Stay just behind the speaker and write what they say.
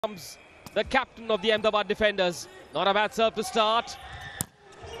Comes the captain of the Ahmedabad defenders. Not a bad serve to start.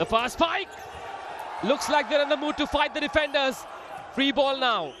 The first spike. Looks like they're in the mood to fight the defenders. Free ball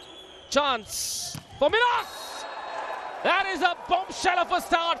now. Chance for Minas. That is a bombshell of a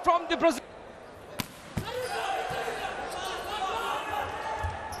start from the Brazil.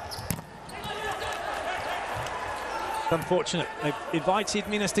 Unfortunate. They've invited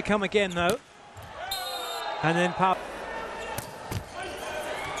Minas to come again though. And then Paulo.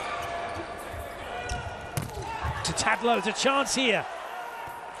 To Tadlow, there's a chance here.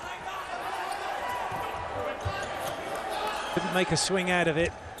 Couldn't make a swing out of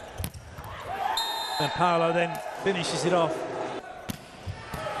it. And Paulo then finishes it off.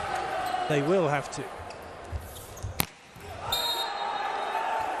 They will have to.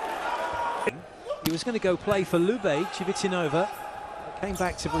 He was going to go play for Lube, Civitanova. Came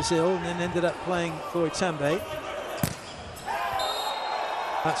back to Brazil and then ended up playing for Itambe.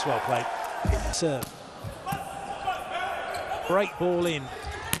 That's well played. Serve. Great ball in.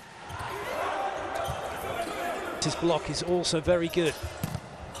 His block is also very good.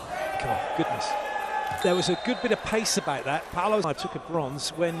 Come on, goodness. There was a good bit of pace about that. Paulo took a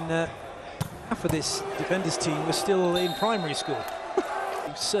bronze when half of this defenders team was still in primary school.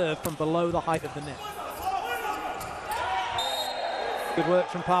 Serve from below the height of the net. Good work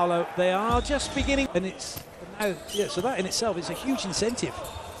from Paulo. They are just beginning, and it's now, yeah, so that in itself is a huge incentive.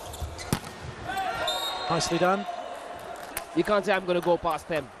 Nicely done. You can't say I'm going to go past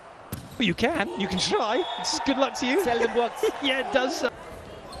them. Well, you can try. It's good luck to you. Seldom works. Yeah, it does.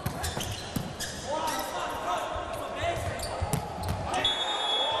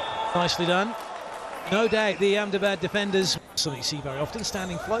 Nicely done. No doubt the Ahmedabad defenders, something you see very often,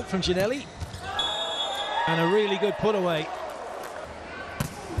 standing float from Ginelli. And a really good put away.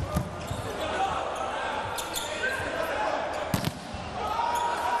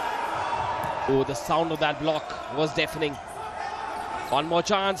 Oh, the sound of that block was deafening. One more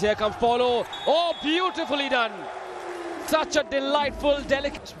chance. Here comes Paulo. Oh, beautifully done. Such a delightful,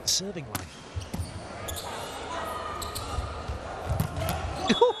 delicate Serving line.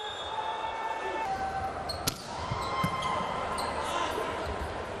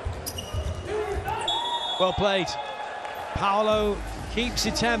 Well played. Paulo keeps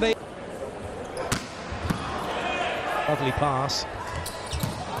Itambe. Lovely pass.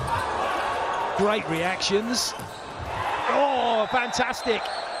 Great reactions. Oh, fantastic.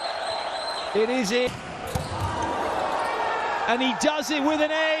 It is it. And he does it with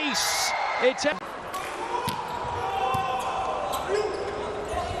an ace. It's what?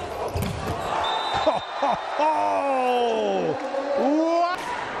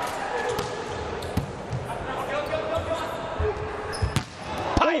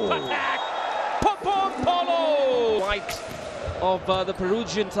 pipe attack. Paulo. Right of the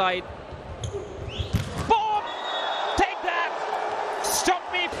Peruvian side. Boom! Take that.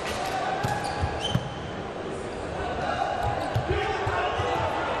 Stop me.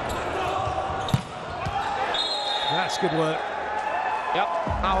 That's good work. Yep.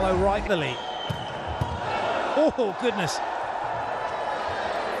 Paulo right in the lead. Oh, goodness.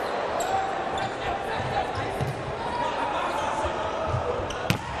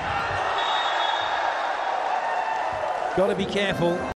 Got to be careful.